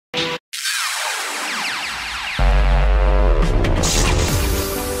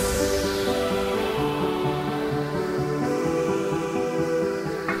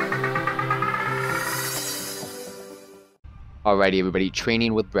Alrighty, everybody,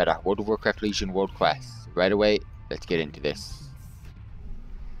 training with Bredda, World of Warcraft Legion World Quest. Right away, let's get into this.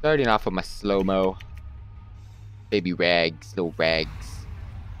 Starting off with my slow-mo. Baby rags, little rags.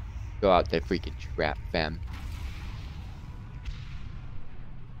 Go out there, freaking trap, fam.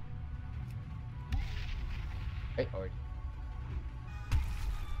 Right, already.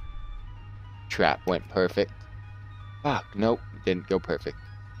 Trap went perfect. Fuck, nope, didn't go perfect.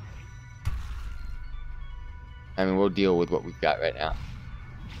 I mean, we'll deal with what we've got right now.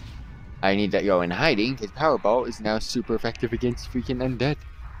 I need to go in hiding, because Powerball is now super effective against freaking undead.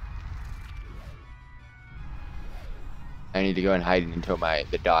 I need to go in hiding until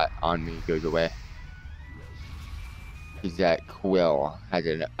the dot on me goes away. Because that quill has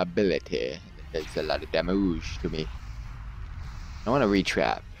an ability that does a lot of damage to me. I want to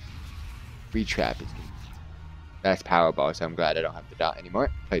retrap. Retrap is good. That's Powerball, so I'm glad I don't have the dot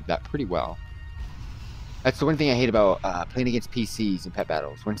anymore. Played that pretty well. That's the one thing I hate about playing against PCs in pet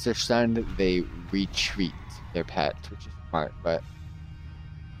battles. Once they're stunned, they retreat their pet, which is smart, but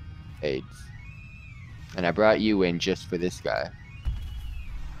aids. And I brought you in just for this guy.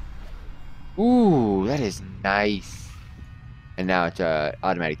 Ooh, that is nice. And now it's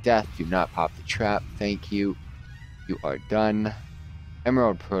automatic death. Do not pop the trap. Thank you. You are done.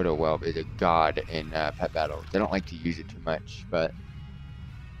 Emerald Proto Whelp is a god in pet battles. I don't like to use it too much, but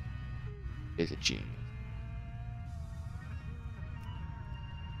it is a genius.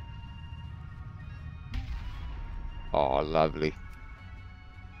 Oh, lovely.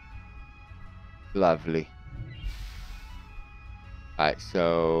 Lovely. Alright,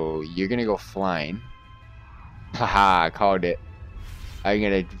 so you're gonna go flying. Haha, I called it. I'm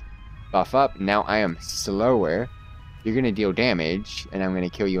gonna buff up. Now I am slower. You're gonna deal damage, and I'm gonna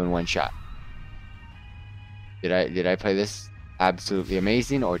kill you in one shot. Did I play this absolutely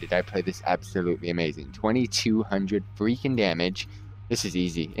amazing, or did I play this absolutely amazing? 2200 freaking damage. This is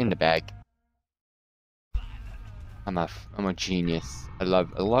easy. In the bag. I'm a genius. I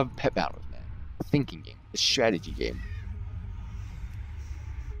love pet battles, man. A thinking game, a strategy game.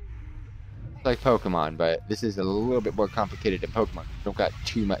 It's like Pokemon, but this is a little bit more complicated than Pokemon. You don't got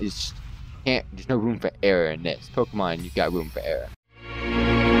too much. There's no room for error in this. Pokemon, you've got room for error.